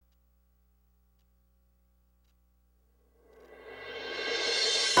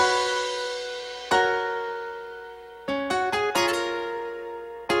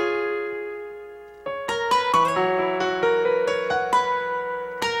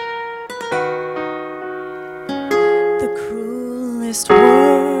cruelest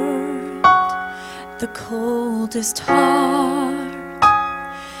word, the coldest heart,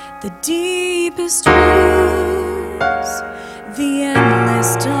 the deepest roots, the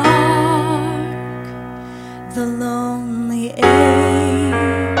endless dark, the lonely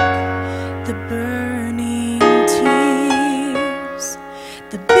ache, the burning tears,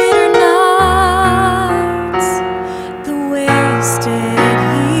 the bitter nights, the wasted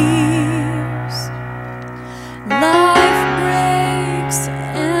years. Life breaks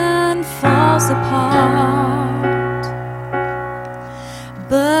and falls apart,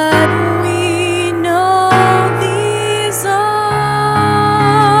 but we know these are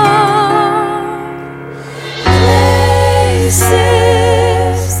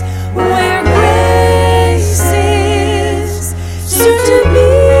places where grace is soon to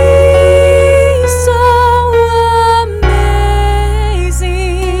be so amazing.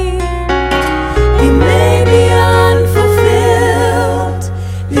 They may be unfulfilled,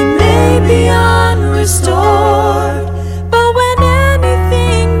 they may be unrestored, but when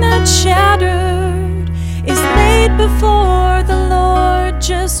anything that's shattered is laid before the Lord,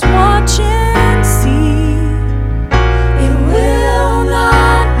 just watch and see. It will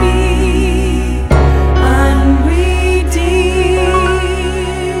not be unredeemed.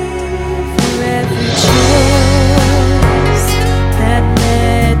 For every choice that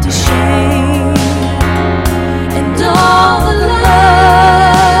led to shame, and all the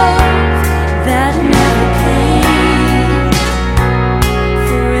love that never came,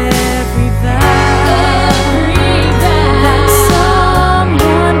 for every vow that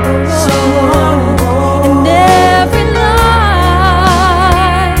someone broke, and every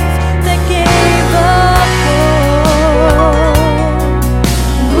life that gave up hope.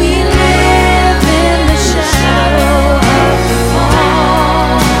 We live in the shadow of the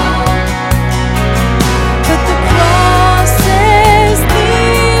fall, but the cross says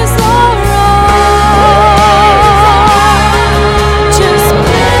these are all just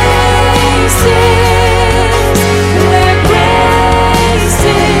places where grace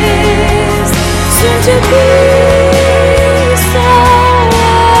is soon to be so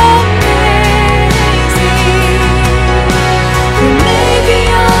amazing. They may be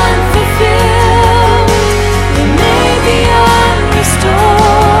unfulfilled, they may be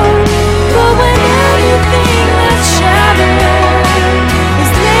unrestored, but when anything that's shattered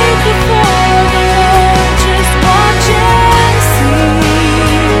is laid before the Lord, just watch and see.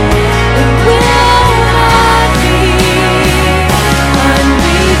 It will not be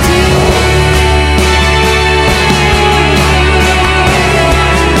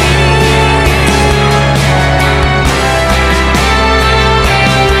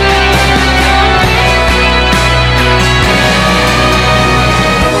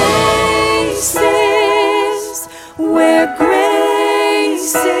places where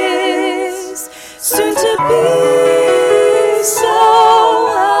grace is soon to be so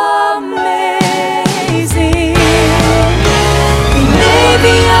amazing. They may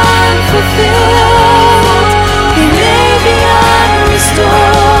be unfulfilled, they may be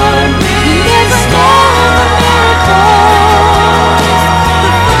unrestored, yet still miracles the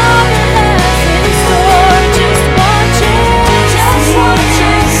Father has in store. Just watch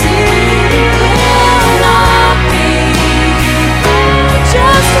and see. It will not be.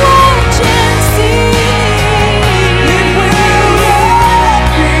 Just watch and see. It will not be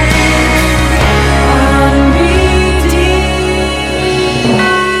unredeemed.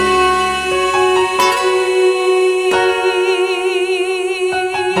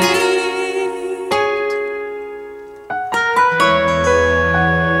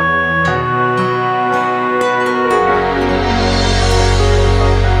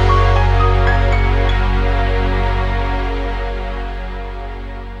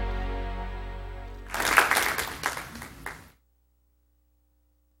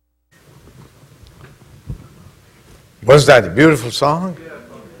 Was that a beautiful song?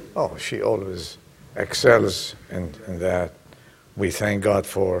 Oh, she always excels in that. We thank God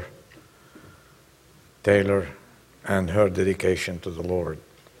for Taylor and her dedication to the Lord.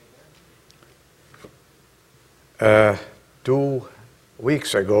 2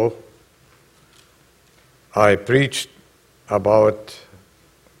 weeks ago, I preached about,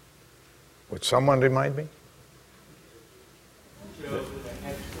 would someone remind me?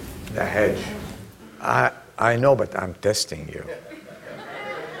 The hedge. I know, but I'm testing you.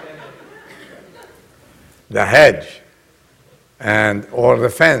 The hedge, or the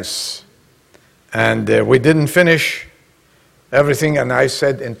fence. And we didn't finish everything, and I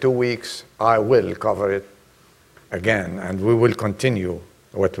said in 2 weeks, I will cover it again, and we will continue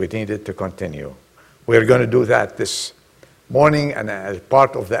what we needed to continue. We're going to do that this morning and a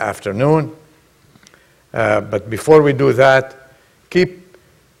part of the afternoon. But before we do that, keep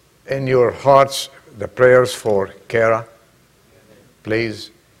in your hearts the prayers for Kara,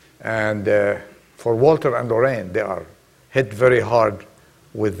 please, and for Walter and Lorraine. They are hit very hard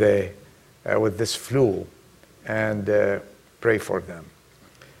with this flu, and pray for them.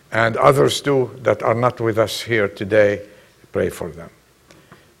 And others too that are not with us here today, pray for them.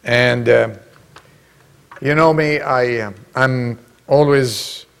 And you know me, I'm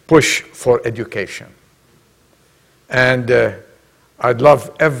always push for education. And I'd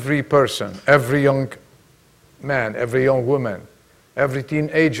love every person, every young man, every young woman, every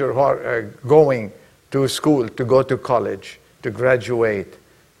teenager who are going to school, to go to college, to graduate,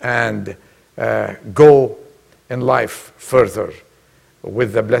 and go in life further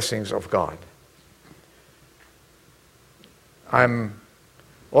with the blessings of God. I'm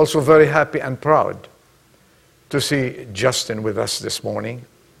also very happy and proud to see Justin with us this morning,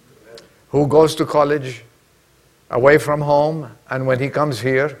 who goes to college away from home, and when he comes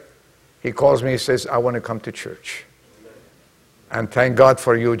here, he calls me, he says, I want to come to church. And thank God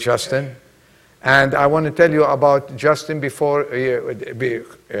for you, Justin. And I want to tell you about Justin before I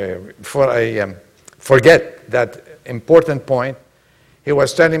forget that important point. He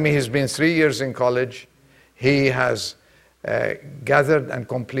was telling me he's been 3 years in college. He has gathered and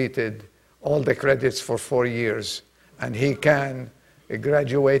completed all the credits for 4 years, and he can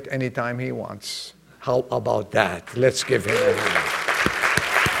graduate anytime he wants. How about that? Let's give him a hand.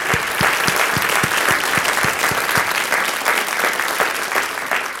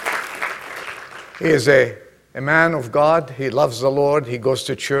 He is a man of God. He loves the Lord. He goes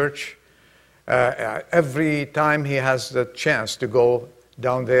to church. Every time he has the chance to go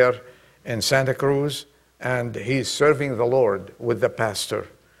down there in Santa Cruz, and he's serving the Lord with the pastor.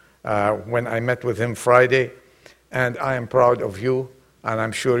 When I met with him Friday, and I am proud of you, and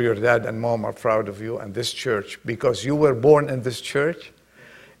I'm sure your dad and mom are proud of you and this church, because you were born in this church,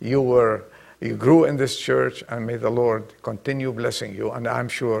 you grew in this church, and may the Lord continue blessing you, and I'm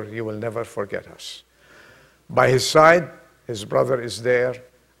sure you will never forget us. By his side, his brother is there,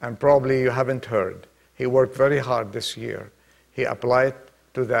 and probably you haven't heard. He worked very hard this year. He applied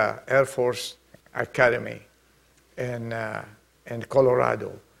to the Air Force Academy in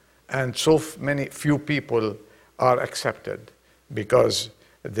Colorado, and so few people are accepted because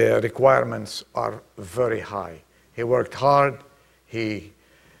the requirements are very high. He worked hard. He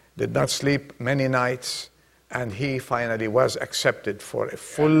did not sleep many nights, and he finally was accepted for a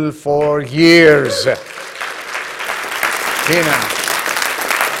full 4 years.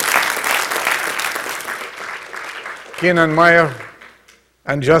 Kenan Meyer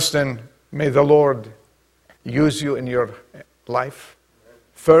and Justin, may the Lord use you in your life.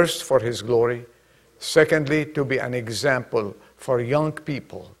 First, for his glory. Secondly, to be an example for young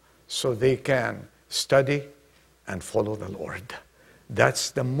people so they can study and follow the Lord.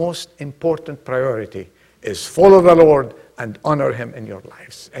 That's the most important priority, is follow the Lord and honor him in your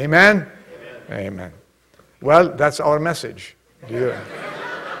lives. Amen? Amen. Amen. Well, that's our message.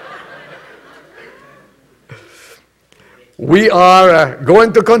 We are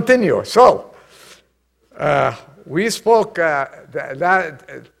going to continue. So, we spoke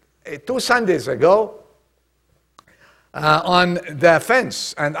 2 Sundays ago on the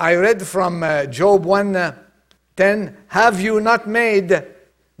fence, and I read from Job 1:10, have you not made,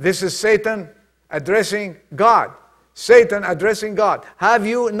 this is Satan addressing God, Satan addressing God, have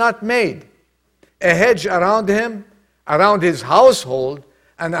you not made a hedge around him, around his household,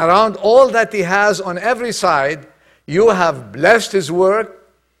 and around all that he has on every side? You have blessed his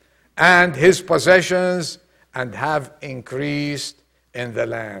work and his possessions, and have increased in the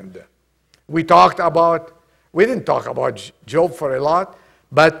land. We didn't talk about Job for a lot,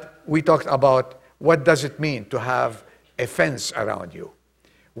 but we talked about what does it mean to have a fence around you.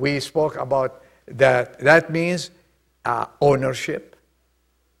 We spoke about that. That means ownership,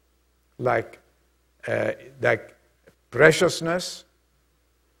 like preciousness,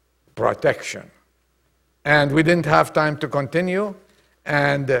 protection. And we didn't have time to continue.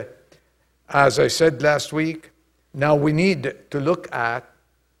 And as I said last week, now we need to look at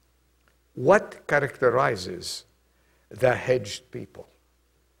what characterizes the hedged people,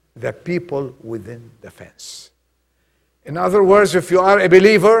 the people within the fence. In other words, if you are a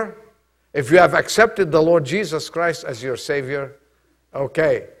believer, if you have accepted the Lord Jesus Christ as your Savior,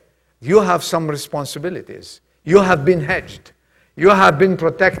 okay, you have some responsibilities. You have been hedged. You have been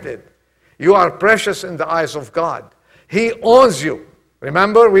protected. You are precious in the eyes of God. He owns you.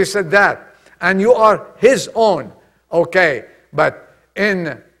 Remember, we said that. And you are his own. Okay, but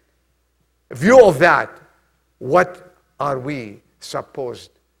in view of that, what are we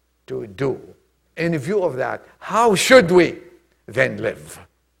supposed to do? In view of that, how should we then live?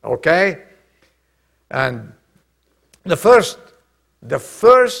 Okay? And the first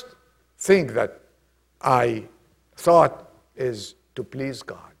thing that I thought is to please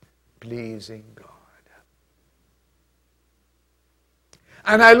God, pleasing God.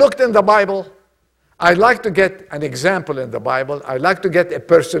 And I looked in the Bible. I'd like to get an example in the Bible. I'd like to get a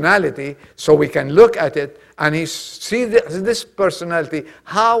personality so we can look at it and see this personality,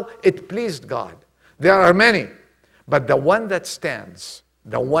 how it pleased God. There are many, but the one that stands,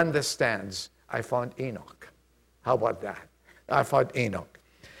 I found Enoch. How about that? I found Enoch.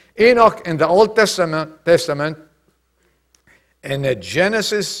 Enoch in the Old Testament, in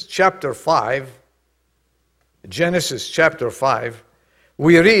Genesis chapter 5,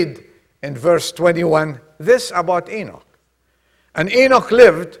 we read in verse 21 this about Enoch. And Enoch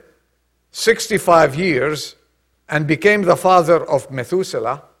lived 65 years and became the father of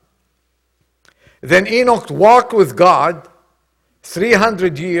Methuselah. Then Enoch walked with God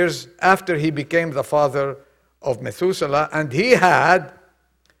 300 years after he became the father of Methuselah, and he had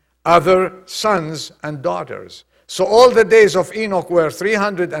other sons and daughters. So all the days of Enoch were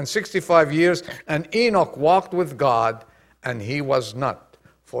 365 years, and Enoch walked with God, and he was not,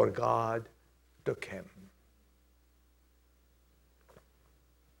 for God took him.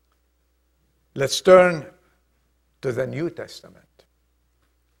 Let's turn to the New Testament,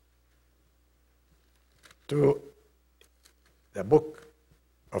 to the book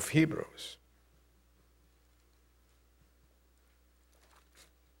of Hebrews.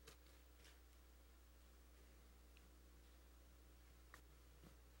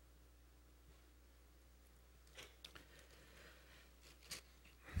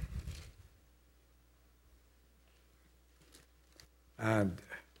 And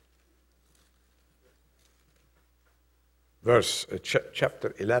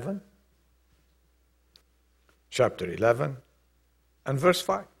chapter 11 and verse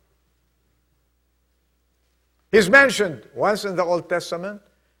 5. He's mentioned once in the Old Testament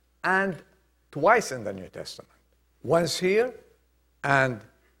and twice in the New Testament. Once here and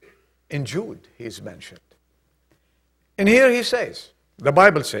in Jude he's mentioned. And here he says, the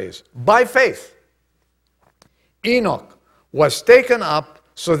Bible says, by faith Enoch was taken up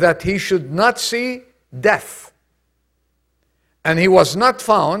so that he should not see death. And he was not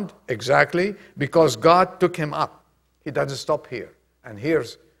found, exactly, because God took him up. He doesn't stop here. And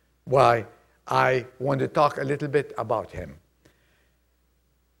here's why I want to talk a little bit about him.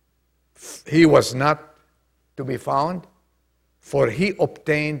 He was not to be found, for he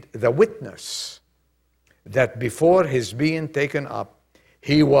obtained the witness that before his being taken up,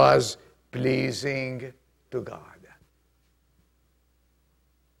 he was pleasing to God.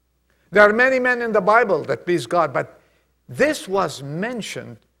 There are many men in the Bible that please God, but this was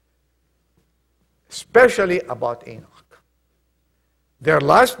mentioned especially about Enoch. Their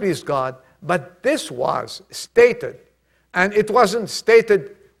lives pleased God, but this was stated, and it wasn't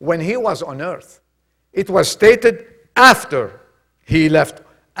stated when he was on earth. It was stated after he left,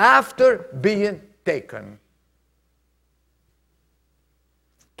 after being taken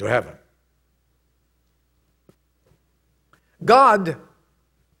to heaven. God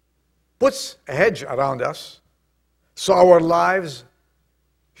puts a hedge around us so our lives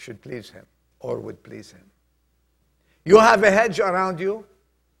should please him or would please him. You have a hedge around you.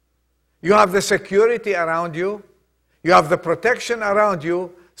 You have the security around you. You have the protection around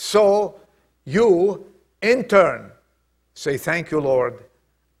you. So you, in turn, say, thank you, Lord,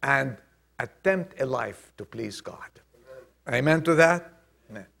 and attempt a life to please God. Amen to that?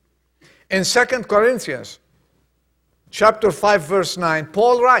 Amen. In 2 Corinthians chapter 5, verse 9,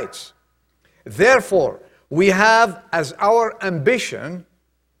 Paul writes, therefore, we have as our ambition,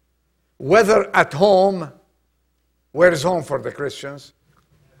 whether at home, where is home for the Christians?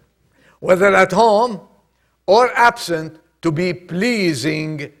 Whether at home or absent, to be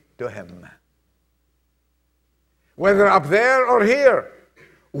pleasing to him. Whether up there or here,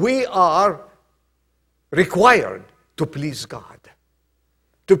 we are required to please God.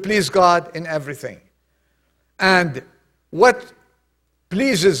 To please God in everything. And what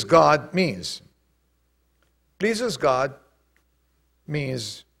pleases God means? Pleases God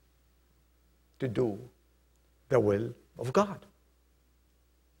means to do the will of God.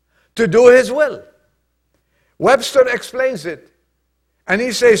 To do his will. Webster explains it. And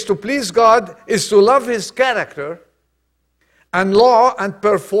he says to please God is to love his character and law and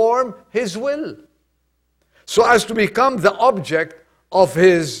perform his will, so as to become the object of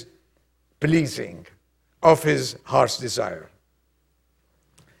his pleasing, of his heart's desire.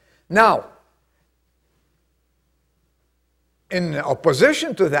 Now, in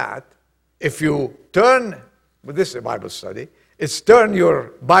opposition to that, if you turn, well, this is a Bible study, it's turn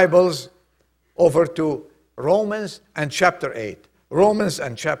your Bibles over to Romans and chapter 8. Romans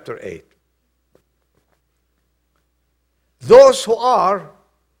and chapter 8. Those who are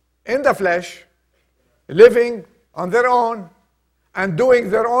in the flesh, living on their own and doing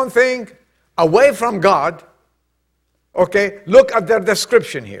their own thing away from God, okay, look at their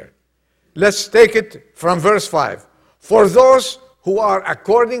description here. Let's take it from verse 5. For those who are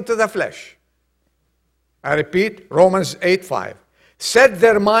according to the flesh, I repeat, Romans 8:5, set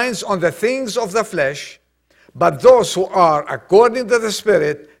their minds on the things of the flesh, but those who are according to the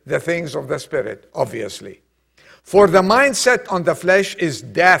Spirit, the things of the Spirit, obviously. For the mindset on the flesh is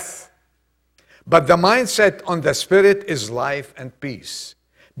death, but the mindset on the Spirit is life and peace.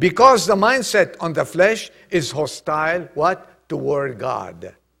 Because the mindset on the flesh is hostile, what? Toward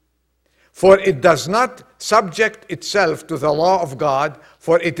God. For it does not subject itself to the law of God,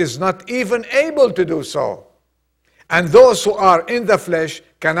 for it is not even able to do so. And those who are in the flesh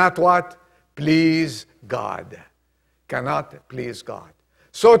cannot what? Please God. Cannot please God.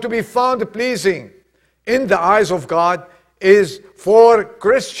 So to be found pleasing in the eyes of God is for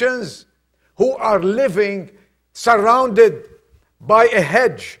Christians who are living surrounded by a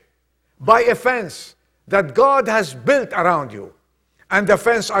hedge, by a fence that God has built around you. And the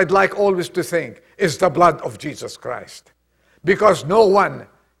fence, I'd like always to think, is the blood of Jesus Christ. Because no one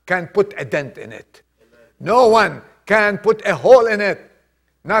can put a dent in it. No one can put a hole in it.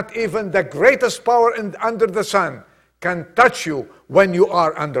 Not even the greatest power under the sun can touch you when you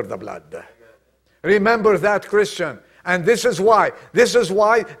are under the blood. Remember that, Christian. And this is why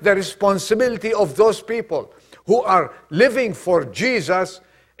the responsibility of those people who are living for Jesus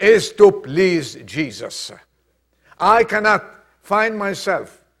is to please Jesus. I cannot find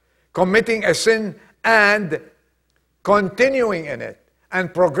myself committing a sin and continuing in it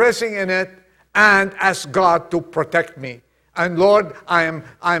and progressing in it and ask God to protect me. And Lord, I'm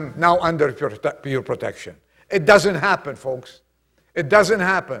now under your protection. It doesn't happen, folks. It doesn't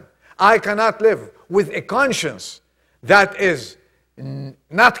happen. I cannot live with a conscience that is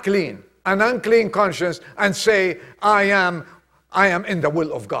not clean, an unclean conscience, and say, I am in the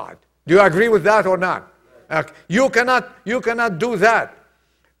will of God. Do you agree with that or not? You cannot do that.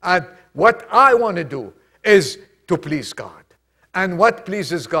 What I want to do is to please God. And what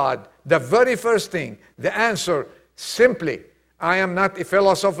pleases God? The very first thing, the answer, simply, I am not a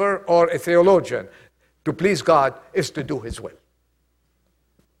philosopher or a theologian. To please God is to do His will.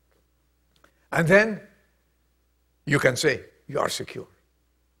 And then you can say, you are secure.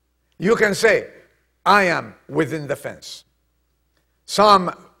 You can say, I am within the fence.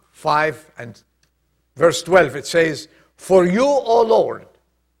 Psalm 5 and verse 12, it says, for you, O Lord,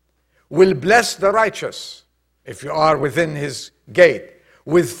 will bless the righteous, if you are within His gate.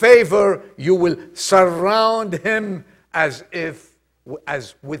 With favor you will surround him as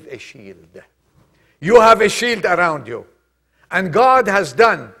with a shield. You have a shield around you. And God has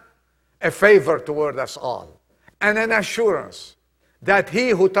done a favor toward us all. And an assurance that he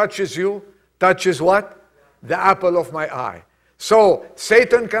who touches you, touches what? The apple of my eye. So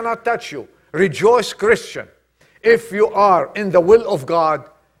Satan cannot touch you. Rejoice, Christian. If you are in the will of God,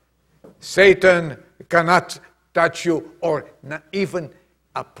 Satan cannot touch you or not even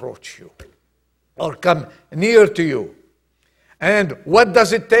approach you or come near to you. And what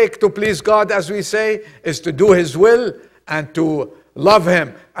does it take to please God, as we say, is to do His will and to love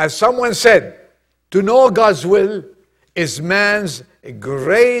Him. As someone said, to know God's will is man's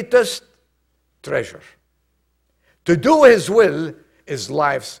greatest treasure. To do His will is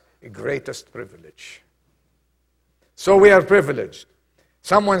life's greatest privilege. So we are privileged.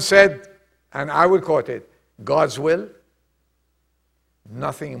 Someone said, and I will quote it, God's will,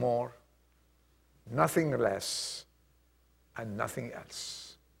 nothing more, nothing less, and nothing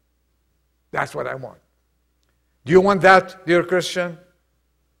else. That's what I want. Do you want that, dear Christian?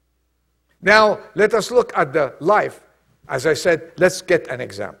 Now, let us look at the life. As I said, let's get an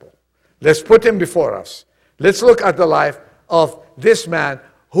example. Let's put him before us. Let's look at the life of this man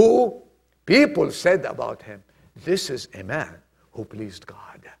who people said about him, this is a man who pleased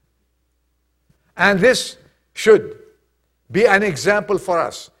God. And this should be an example for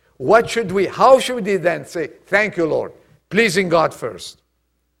us. How should we then say, thank you, Lord, pleasing God first?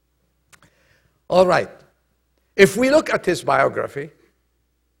 All right. If we look at his biography,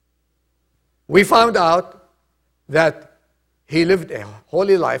 we found out that he lived a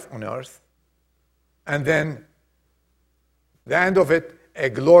holy life on earth, and then the end of it, a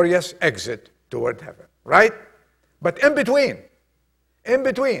glorious exit toward heaven, right? But in between,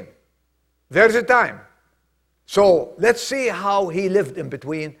 there's a time. So let's see how he lived in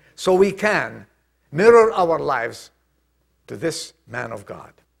between so we can mirror our lives to this man of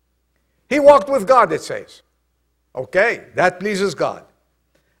God. He walked with God, it says. Okay, that pleases God.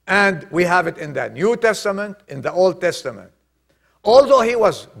 And we have it in the New Testament, in the Old Testament. Although he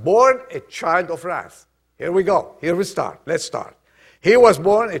was born a child of wrath. Here we go. Here we start. Let's start. He was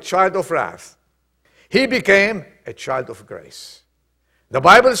born a child of wrath. He became a child of grace. The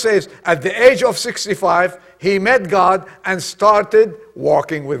Bible says at the age of 65, he met God and started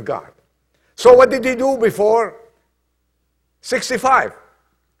walking with God. So what did he do before 65?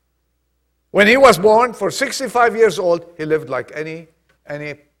 When he was born, for 65 years old, he lived like any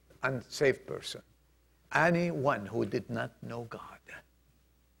unsaved person. Anyone who did not know God.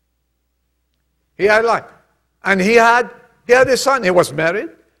 He had life. And he had a son. He was married.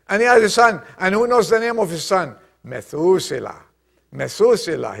 And he had a son. And who knows the name of his son? Methuselah.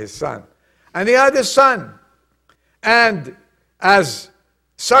 Methuselah, his son. And he had a son. And as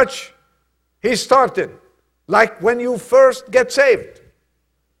such, he started like when you first get saved.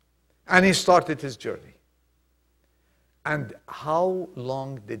 And he started his journey. And how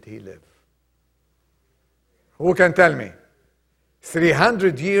long did he live? Who can tell me?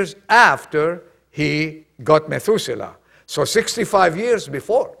 300 years after he got Methuselah. So 65 years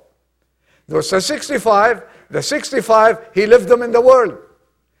before. The 65, he lived them in the world.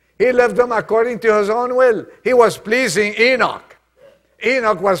 He lived them according to his own will. He was pleasing Enoch.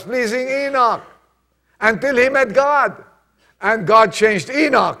 Enoch was pleasing Enoch until he met God. And God changed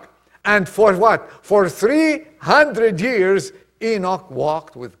Enoch. And for what? For 300 years, Enoch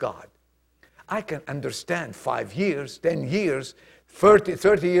walked with God. I can understand 5 years, 10 years, 30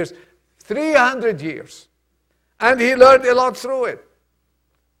 years, 300 years. And he learned a lot through it.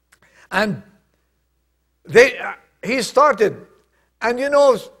 And he started, and you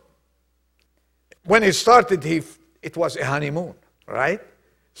know, when he started, it was a honeymoon, right?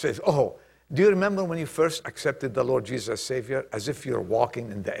 Says, oh, do you remember when you first accepted the Lord Jesus as Savior, as if you're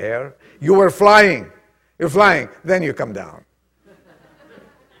walking in the air? You were flying. You're flying. Then you come down.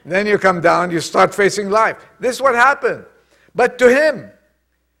 Then you come down, you start facing life. This is what happened. But to him,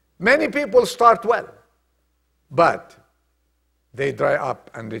 many people start well, but they dry up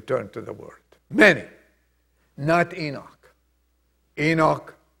and return to the world. Many. Not Enoch.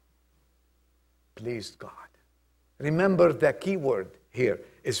 Enoch pleased God. Remember, the key word here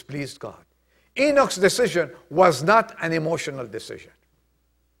is pleased God. Enoch's decision was not an emotional decision.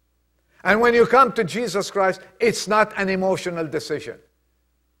 And when you come to Jesus Christ, it's not an emotional decision.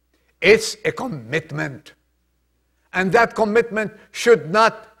 It's a commitment. And that commitment should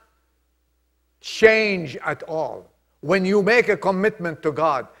not change at all. When you make a commitment to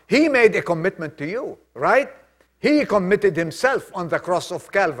God, He made a commitment to you, right? He committed Himself on the cross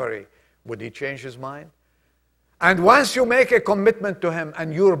of Calvary. Would He change His mind? And once you make a commitment to Him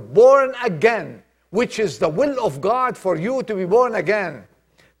and you're born again, which is the will of God for you to be born again,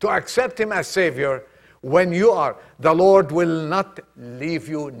 to accept Him as Savior, when you are, the Lord will not leave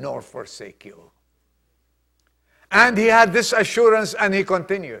you nor forsake you. And he had this assurance and he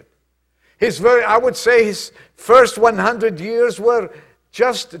continued. I would say his first 100 years were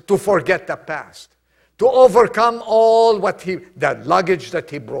just to forget the past, to overcome all the luggage that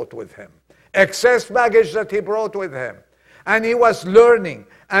he brought with him, excess baggage that he brought with him. And he was learning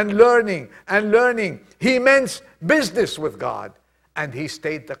and learning and learning. He meant business with God, and he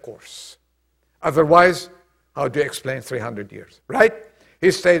stayed the course. Otherwise, how do you explain 300 years, right?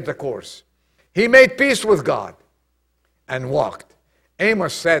 He stayed the course. He made peace with God and walked.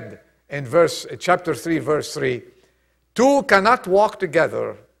 Amos said in chapter 3, verse 3, two cannot walk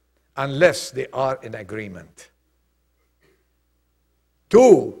together unless they are in agreement.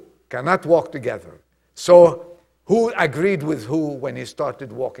 Two cannot walk together. So, who agreed with who when he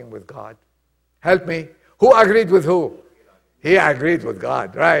started walking with God? Help me. Who agreed with who? He agreed with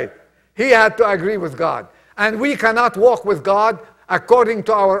God, right? He had to agree with God. And we cannot walk with God according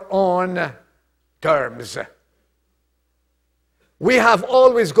to our own terms. We have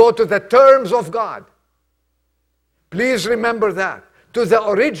always go to the terms of God. Please remember that. To the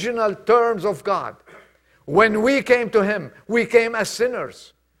original terms of God. When we came to Him, we came as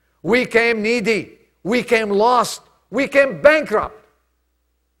sinners. We came needy. We came lost. We came bankrupt.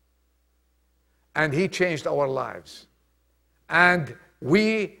 And He changed our lives. And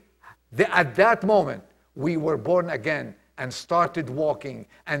at that moment, we were born again and started walking.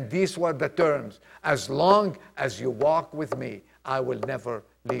 And these were the terms. As long as you walk with me, I will never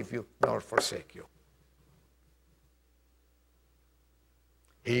leave you nor forsake you.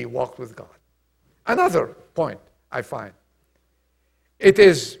 He walked with God. Another point I find. It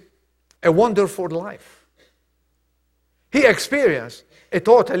is a wonderful life. He experienced a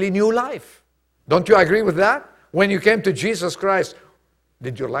totally new life. Don't you agree with that? When you came to Jesus Christ,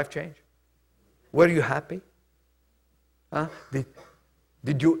 did your life change? Were you happy? Huh?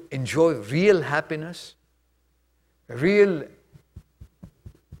 Did you enjoy real happiness? Real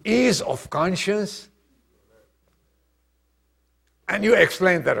ease of conscience? And you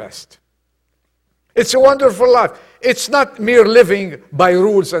explain the rest. It's a wonderful life. It's not mere living by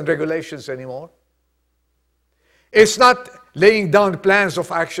rules and regulations anymore. It's not laying down plans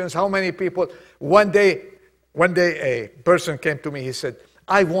of actions. How many people, one day a person came to me, he said,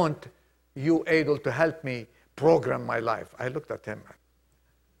 I want you, Adel, to help me program my life. I looked at him.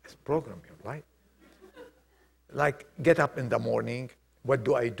 Program your life? Like, get up in the morning. What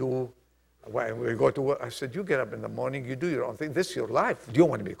do I do? When we go to work, I said, you get up in the morning, you do your own thing. This is your life. Do you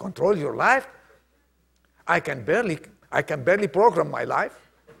want me to control your life? I can barely program my life.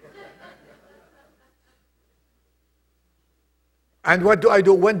 And what do I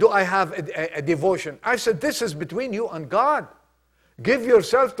do? When do I have a devotion? I said, this is between you and God. Give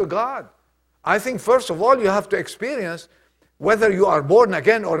yourself to God. I think, first of all, you have to experience whether you are born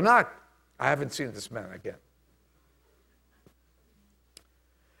again or not. I haven't seen this man again.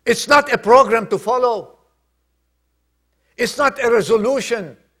 It's not a program to follow. It's not a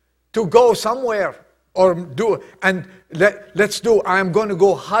resolution to go somewhere or do, and I am going to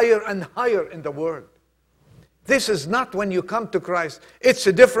go higher and higher in the world. This is not when you come to Christ. It's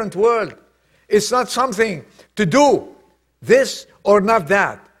a different world. It's not something to do this or not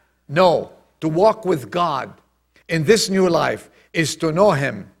that. No, to walk with God in this new life is to know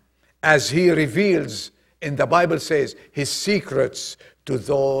Him as He reveals, in the Bible says, His secrets to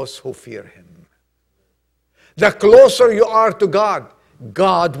those who fear Him. The closer you are to God,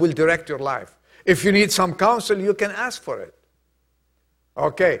 God will direct your life. If you need some counsel, you can ask for it.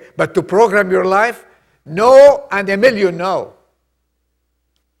 Okay, but to program your life, no and a million no.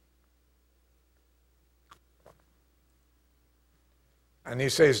 And He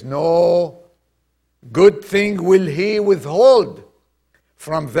says, no good thing will He withhold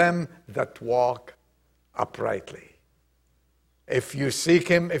from them that walk uprightly. If you seek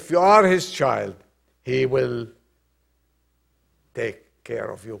Him, if you are His child, He will take care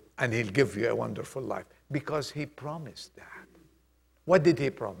of you and He'll give you a wonderful life because He promised that. What did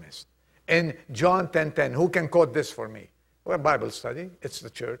He promise? In John 10:10, who can quote this for me? Well, Bible study, it's the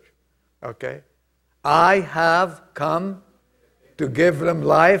church. Okay. I have come to give them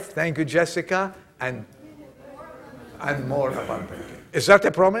life, thank you, Jessica, and more abundantly. Is that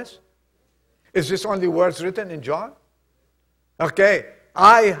a promise? Is this only words written in John? Okay,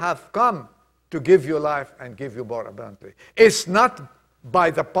 I have come to give you life and give you more abundantly. It's not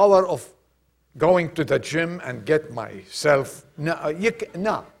by the power of going to the gym and get myself. No.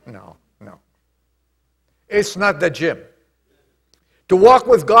 It's not the gym. To walk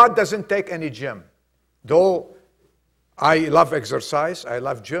with God doesn't take any gym. Though I love exercise, I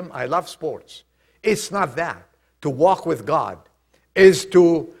love gym, I love sports. It's not that. To walk with God is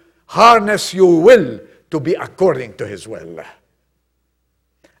to harness your will to be according to His will.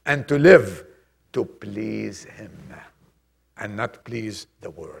 And to live to please Him and not please the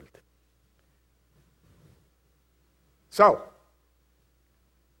world. So,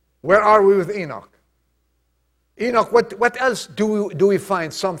 where are we with Enoch? Enoch, what else do we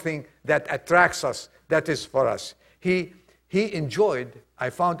find something that attracts us, that is for us? He enjoyed,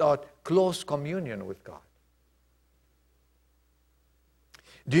 I found out, close communion with God.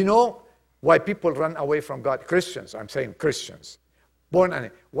 Do you know why people run away from God? Christians, I'm saying Christians. Born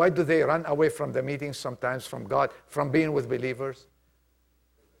again. Why do they run away from the meetings sometimes, from God, from being with believers?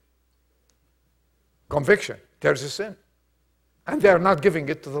 Conviction. There's a sin. And they're not giving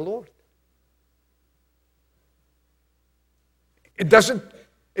it to the Lord. It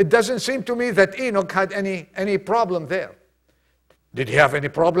doesn't seem to me that Enoch had any problem there. Did he have any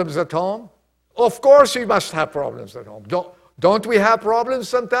problems at home? Of course he must have problems at home. Don't we have problems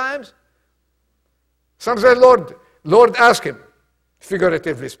sometimes? Sometimes Lord ask him,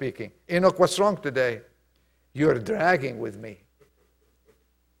 figuratively speaking, Enoch, what's wrong today? You're dragging with me.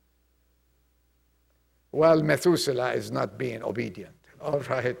 Well, Methuselah is not being obedient. All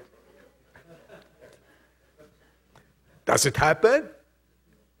right. Does it happen?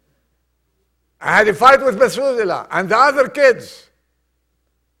 I had a fight with Methuselah and the other kids.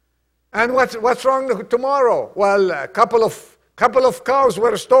 And what's wrong tomorrow? Well, a couple of cows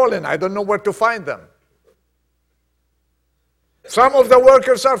were stolen. I don't know where to find them. Some of the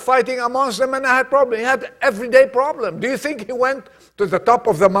workers are fighting amongst them, and I had problem. He had everyday problem. Do you think he went to the top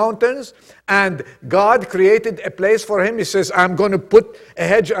of the mountains and God created a place for him? He says, I'm going to put a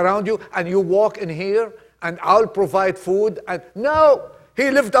hedge around you and you walk in here and I'll provide food. And no,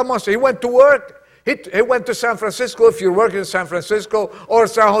 he lived amongst, he went to work. He went to San Francisco, if you're working in San Francisco, or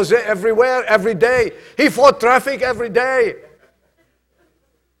San Jose, everywhere, every day. He fought traffic every day.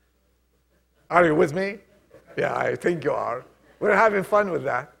 Are you with me? Yeah, I think you are. We're having fun with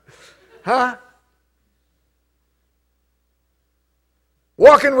that. Huh?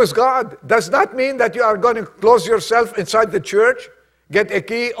 Walking with God does not mean that you are going to close yourself inside the church, get a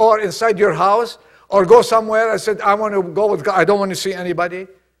key, or inside your house, or go somewhere and say, I want to go with God. I don't want to see anybody.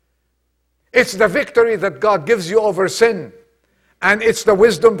 It's the victory that God gives you over sin. And it's the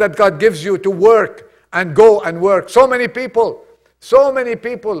wisdom that God gives you to work and go and work. So many people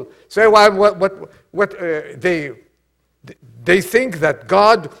say, well, they think that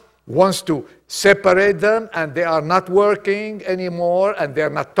God wants to separate them, and they are not working anymore, and they're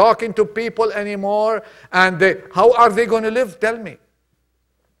not talking to people anymore, and how are they going to live? Tell me.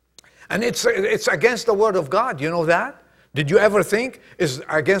 And it's against the Word of God, you know that? Did you ever think it's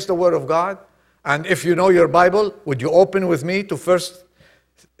against the Word of God? And if you know your Bible, would you open with me to 1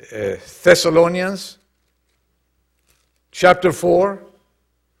 Thessalonians chapter 4,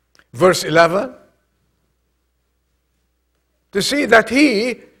 verse 11? To see that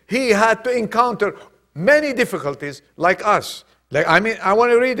he had to encounter many difficulties like us. I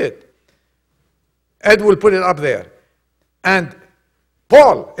want to read it. Ed will put it up there. And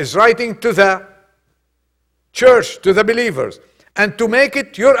Paul is writing to the church, to the believers, and to make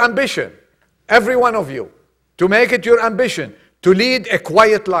it your ambition, every one of you, to make it your ambition to lead a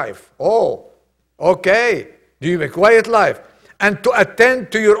quiet life. Oh, okay. Do you have a quiet life? And to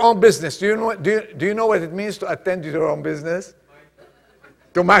attend to your own business. Do you know what it means to attend to your own business?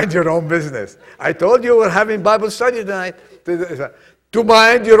 To mind your own business. I told you we're having Bible study tonight. To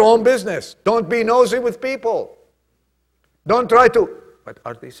mind your own business. Don't be nosy with people. Don't try to... What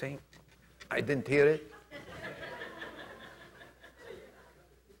are they saying? I didn't hear it.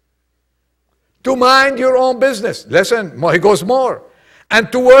 To mind your own business. Listen, he goes more.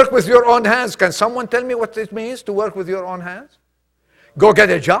 And to work with your own hands. Can someone tell me what it means to work with your own hands? Go get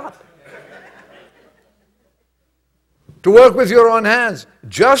a job. To work with your own hands,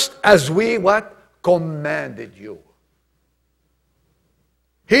 just as we what? Commanded you.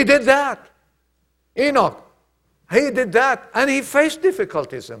 He did that. Enoch, he did that. And he faced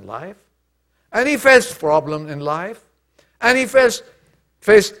difficulties in life. And he faced problems in life. And he faced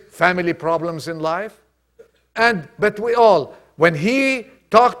family problems in life. But we all, when he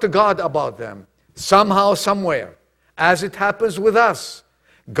talked to God about them, somehow, somewhere, as it happens with us,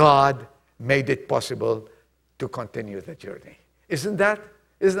 God made it possible to continue the journey. Isn't that?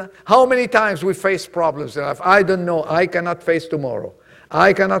 How many times we face problems in life? I don't know. I cannot face tomorrow.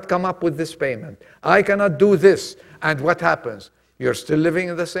 I cannot come up with this payment. I cannot do this. And what happens? You're still living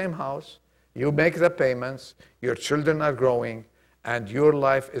in the same house. You make the payments. Your children are growing. And your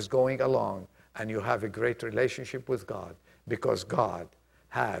life is going along. And you have a great relationship with God because God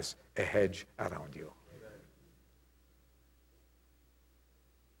has a hedge around you.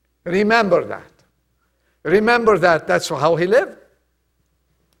 Remember that. Remember that that's how he lived.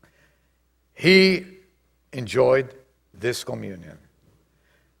 He enjoyed this communion.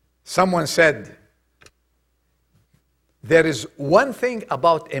 Someone said, there is one thing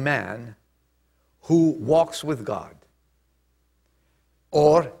about a man who walks with God,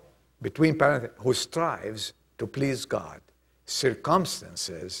 or between parentheses, who strives to please God.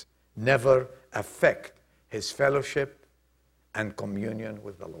 Circumstances never affect his fellowship and communion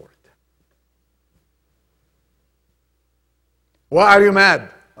with the Lord. Why are you mad?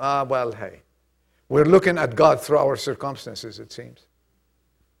 Well, hey, we're looking at God through our circumstances, it seems.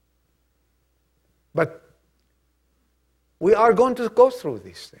 But we are going to go through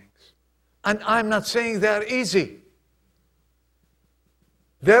these things. And I'm not saying they're easy.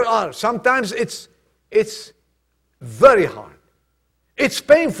 There are. Sometimes it's very hard. It's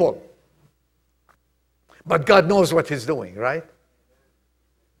painful. But God knows what he's doing, right?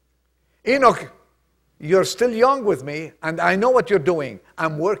 Enoch, you're still young with me, and I know what you're doing.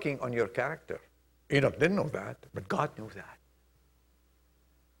 I'm working on your character. Enoch didn't know that, but God knew that.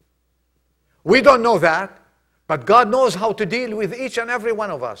 We don't know that, but God knows how to deal with each and every one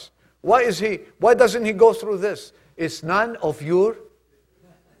of us. Why doesn't he go through this? It's none of your...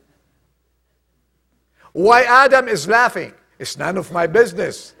 Why Adam is laughing? It's none of my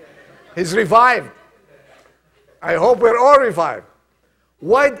business. He's revived. I hope we're all revived.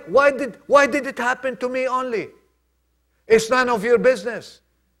 Why did it happen to me only? It's none of your business.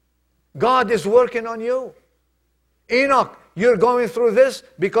 God is working on you. Enoch, you're going through this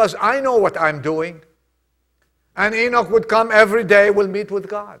because I know what I'm doing. And Enoch would come every day, will meet with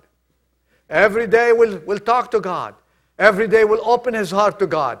God. Every day will talk to God. Every day will open his heart to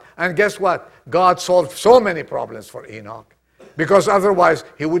God. And guess what? God solved so many problems for Enoch. Because otherwise,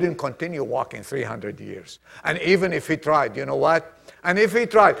 he wouldn't continue walking 300 years. And even if he tried, you know what? And if he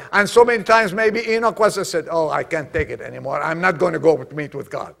tried, and so many times maybe Enoch was said, oh, I can't take it anymore. I'm not going to go meet with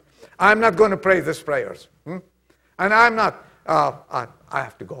God. I'm not going to pray these prayers. And I'm not, I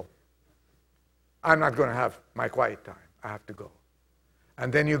have to go. I'm not going to have my quiet time. I have to go.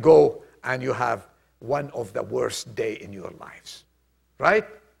 And then you go and you have one of the worst day in your lives. Right?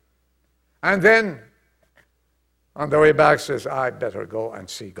 And then on the way back says, I better go and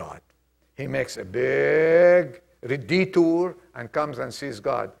see God. He makes a big detour and comes and sees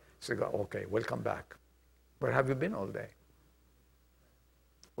God. He says, okay, we'll come back. Where have you been all day?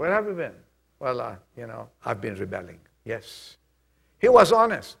 Where have you been? Well, I've been rebelling. Yes. He was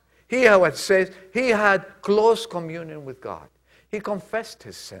honest. He had close communion with God. He confessed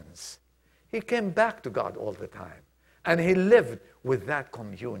his sins. He came back to God all the time. And he lived with that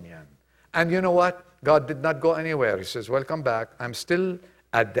communion. And you know what? God did not go anywhere. He says, welcome back. I'm still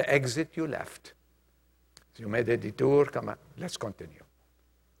at the exit you left. So you made a detour. Come on. Let's continue.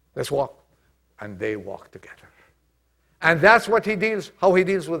 Let's walk. And they walk together. And that's what how he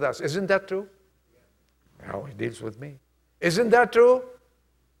deals with us. Isn't that true? How he deals with me. Isn't that true?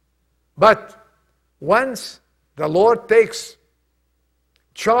 But once the Lord takes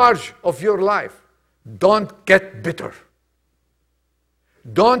charge of your life, don't get bitter.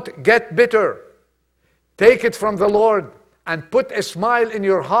 Don't get bitter. Take it from the Lord and put a smile in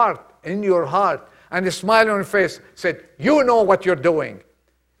your heart, and a smile on your face. Said, you know what you're doing.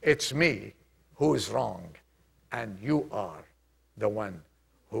 It's me who is wrong, and you are the one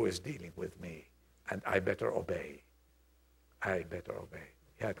who is dealing with me, and I better obey. I better obey.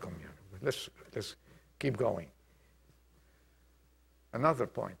 He had communion. Let's keep going. Another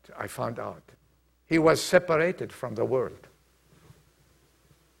point I found out. He was separated from the world.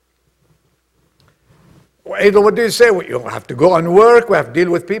 What do you say? You have to go and work. We have to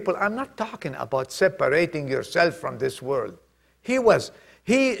deal with people. I'm not talking about separating yourself from this world.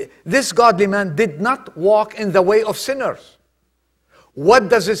 This godly man did not walk in the way of sinners. What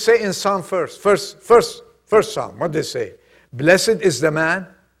does it say in Psalm first Psalm? What does it say? Blessed is the man.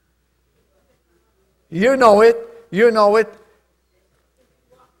 You know it. You know it.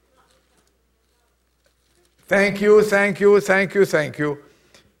 Thank you, thank you, thank you, thank you.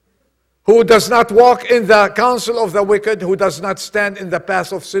 Who does not walk in the counsel of the wicked, who does not stand in the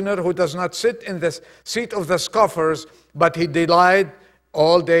path of sinner, who does not sit in the seat of the scoffers, but he delighted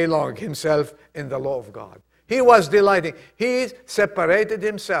all day long himself in the law of God. He was delighting. He separated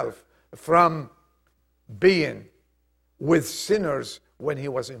himself from being with sinners when he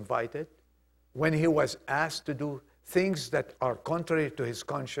was invited, when he was asked to do things that are contrary to his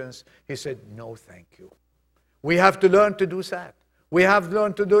conscience. He said, no, thank you. We have to learn to do that. We have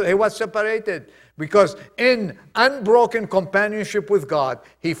learned to do it. He was separated because in unbroken companionship with God,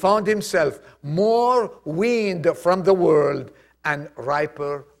 he found himself more weaned from the world and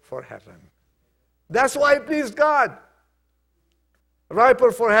riper for heaven. That's why it pleased God.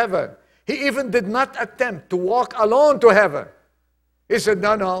 Riper for heaven. He even did not attempt to walk alone to heaven. He said,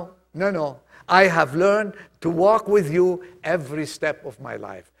 no. I have learned to walk with you every step of my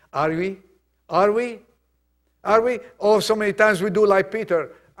life. Are we? Are we? Are we? Oh, so many times we do like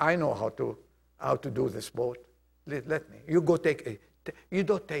Peter. I know how to do this boat. Let me. You go take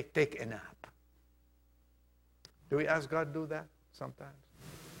a nap. Do we ask God to do that sometimes?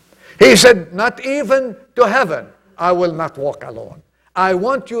 He said, not even to heaven I will not walk alone. I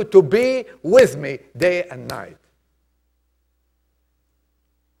want you to be with me day and night.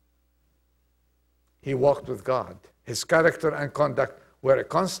 He walked with God. His character and conduct were a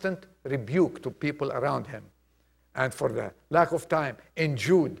constant rebuke to people around him. And for the lack of time, in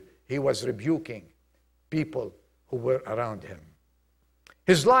Jude, he was rebuking people who were around him.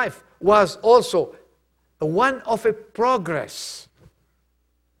 His life was also one of a progress.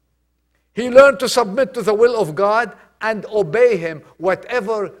 He learned to submit to the will of God and obey him.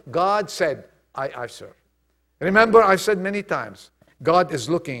 Whatever God said, I serve. Remember, I've said many times, God is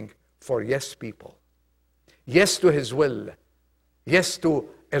looking for yes people. Yes to his will. Yes to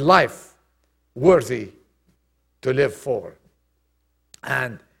a life worthy to live for.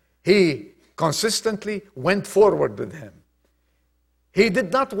 And he consistently went forward with him. He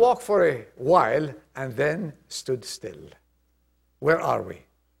did not walk for a while and then stood still. Where are we?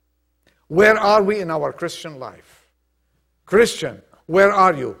 Where are we in our Christian life? Christian, where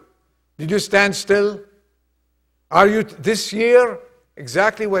are you? Did you stand still? Are you this year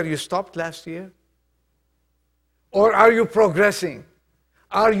exactly where you stopped last year? Or are you progressing?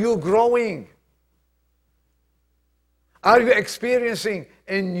 Are you growing? Are you experiencing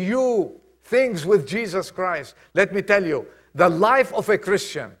new things with Jesus Christ? Let me tell you, the life of a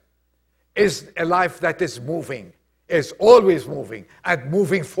Christian is a life that is moving, is always moving, and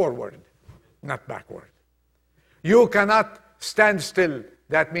moving forward, not backward. You cannot stand still.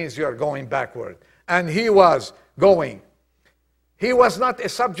 That means you are going backward. And he was going. He was not a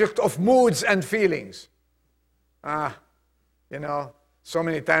subject of moods and feelings. So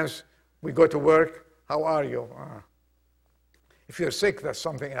many times we go to work, how are you? If you're sick, that's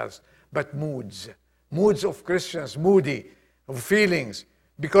something else. But moods of Christians, moody, of feelings,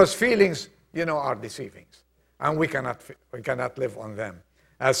 because feelings, are deceiving. And we cannot live on them.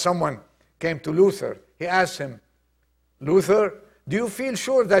 As someone came to Luther, he asked him, Luther, do you feel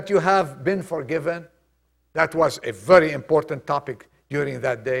sure that you have been forgiven? That was a very important topic during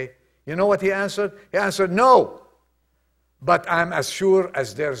that day. You know what he answered? He answered, no, but I'm as sure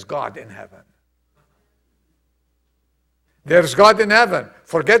as there's God in heaven. There's God in heaven.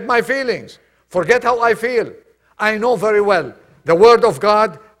 Forget my feelings. Forget how I feel. I know very well the Word of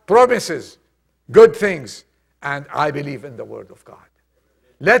God promises good things, and I believe in the Word of God.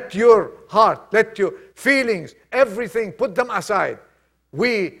 Let your heart, let your feelings, everything, put them aside.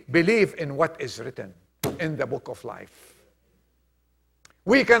 We believe in what is written in the book of life.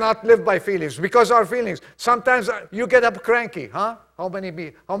 We cannot live by feelings, because our feelings, sometimes you get up cranky, huh? How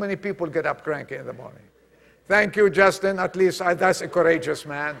many people get up cranky in the morning? Thank you, Justin. At least that's a courageous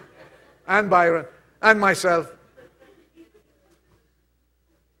man. And Byron. And myself.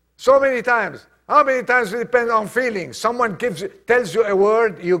 So many times. How many times it depends on feelings? Someone tells you a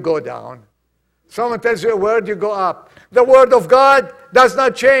word, you go down. Someone tells you a word, you go up. The Word of God does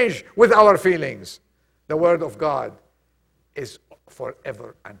not change with our feelings. The Word of God is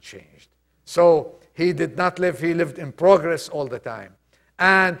forever unchanged. So he did not live, he lived in progress all the time.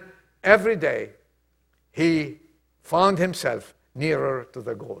 And every day, he found himself nearer to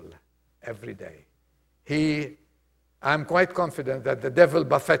the goal. Every day. I'm quite confident that the devil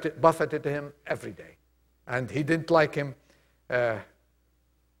buffeted him every day. And he didn't like him to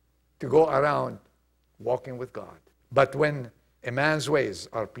go around walking with God. But when a man's ways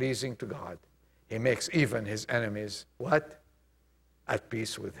are pleasing to God, he makes even his enemies, what? At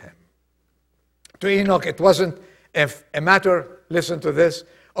peace with him. To Enoch, it wasn't a matter, listen to this,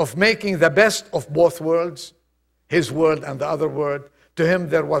 of making the best of both worlds, his world and the other world. To him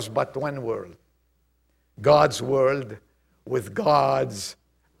there was but one world. God's world with God's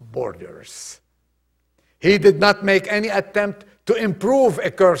borders. He did not make any attempt to improve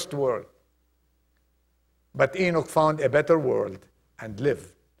a cursed world. But Enoch found a better world and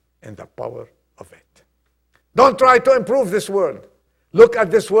lived in the power of it. Don't try to improve this world. Look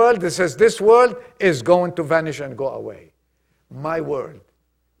at this world. It says this world is going to vanish and go away. My world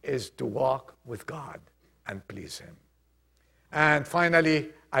is to walk with God and please Him. And finally,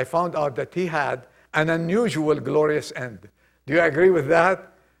 I found out that he had an unusual, glorious end. Do you agree with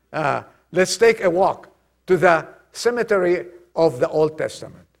that? Let's take a walk to the cemetery of the Old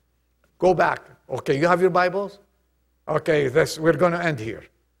Testament. Go back. Okay, you have your Bibles? Okay, we're going to end here.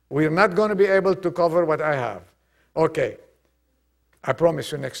 We're not going to be able to cover what I have. Okay, I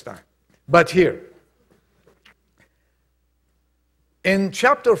promise you next time. But here, in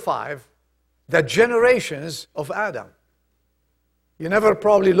chapter 5, the generations of Adam. You never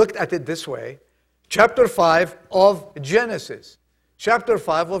probably looked at it this way. Chapter 5 of Genesis. Chapter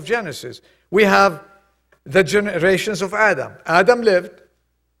 5 of Genesis. We have the generations of Adam. Adam lived,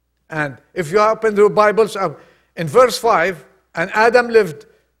 and if you open the Bibles, in verse 5, and Adam lived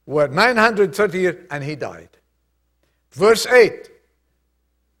 930 years, and he died. Verse 8,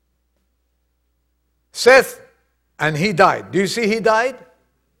 Seth, and he died. Do you see he died?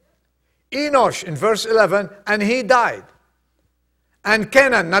 Enosh in verse 11, and he died. And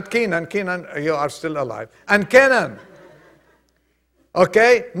Kenan, not Kenan, Kenan, you are still alive. And Kenan,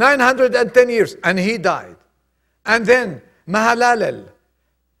 okay, 910 years, and he died. And then Mahalalel,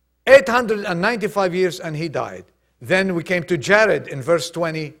 895 years, and he died. Then we came to Jared in verse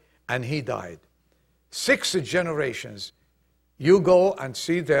 20, and he died. 6 generations. You go and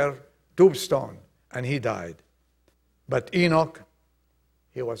see their tombstone, and he died. But Enoch,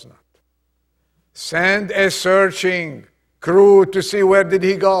 he was not. Send a searching crew to see where did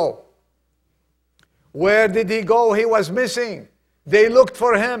he go. Where did he go? He was missing. They looked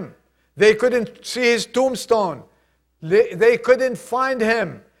for him. They couldn't see his tombstone. They couldn't find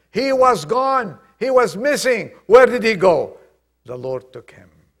him. He was gone. He was missing. Where did he go? The Lord took him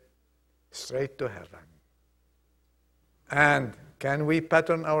straight to heaven. And can we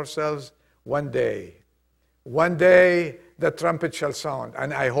pattern ourselves? One day the trumpet shall sound,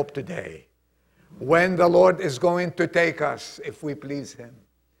 and I hope today, when the Lord is going to take us, if we please Him.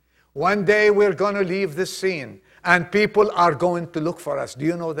 One day we're going to leave this scene, and people are going to look for us. Do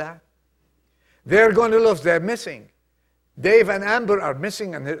you know that? They're going to look. They're missing. Dave and Amber are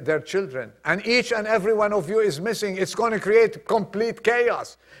missing, and their children. And each and every one of you is missing. It's going to create complete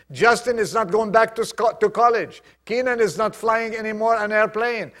chaos. Justin is not going back to college. Keenan is not flying anymore an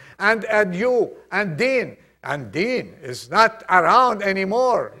airplane. And you, and Dean. And Dean is not around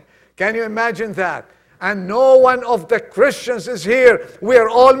anymore. Can you imagine that? And no one of the Christians is here. We are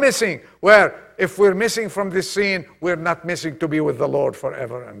all missing. Where if we're missing from this scene, we're not missing to be with the Lord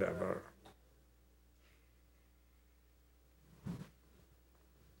forever and ever.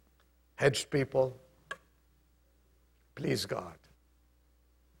 Hedged people, please God.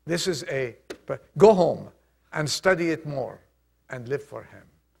 This is go home and study it more and live for Him.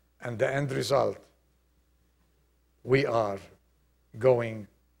 And the end result, we are going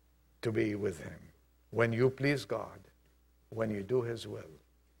to be with Him. When you please God, when you do His will,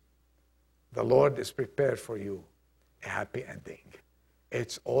 the Lord is prepared for you a happy ending.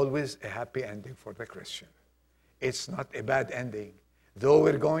 It's always a happy ending for the Christian. It's not a bad ending. Though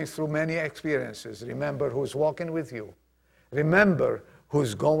we're going through many experiences, remember who's walking with you. Remember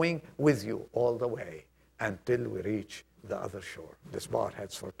who's going with you all the way until we reach the other shore. Let's bow our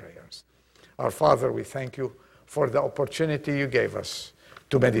heads for prayers. Our Father, we thank you for the opportunity you gave us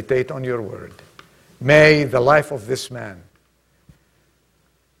to meditate on your word. May the life of this man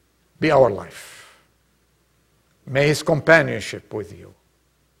be our life. May his companionship with you,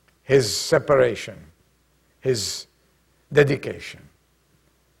 his separation, his dedication,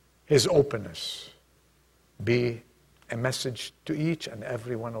 his openness be a message to each and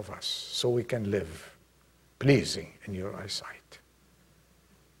every one of us so we can live pleasing in your eyesight.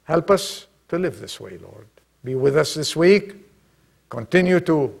 Help us to live this way, Lord. Be with us this week. Continue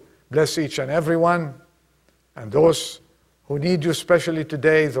to bless each and every one. And those who need you especially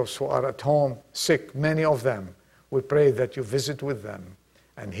today, those who are at home sick, many of them, we pray that you visit with them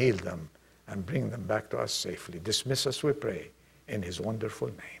and heal them and bring them back to us safely. Dismiss us, we pray, in his wonderful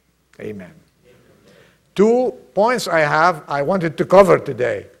name. Amen. 2 points I wanted to cover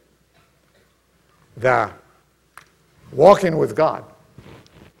today. The walking with God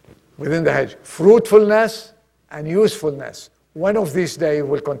within the hedge. Fruitfulness and usefulness. One of these days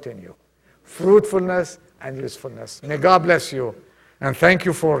will continue. Fruitfulness and usefulness. May God bless you. And thank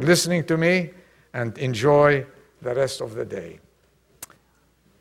you for listening to me, and enjoy the rest of the day.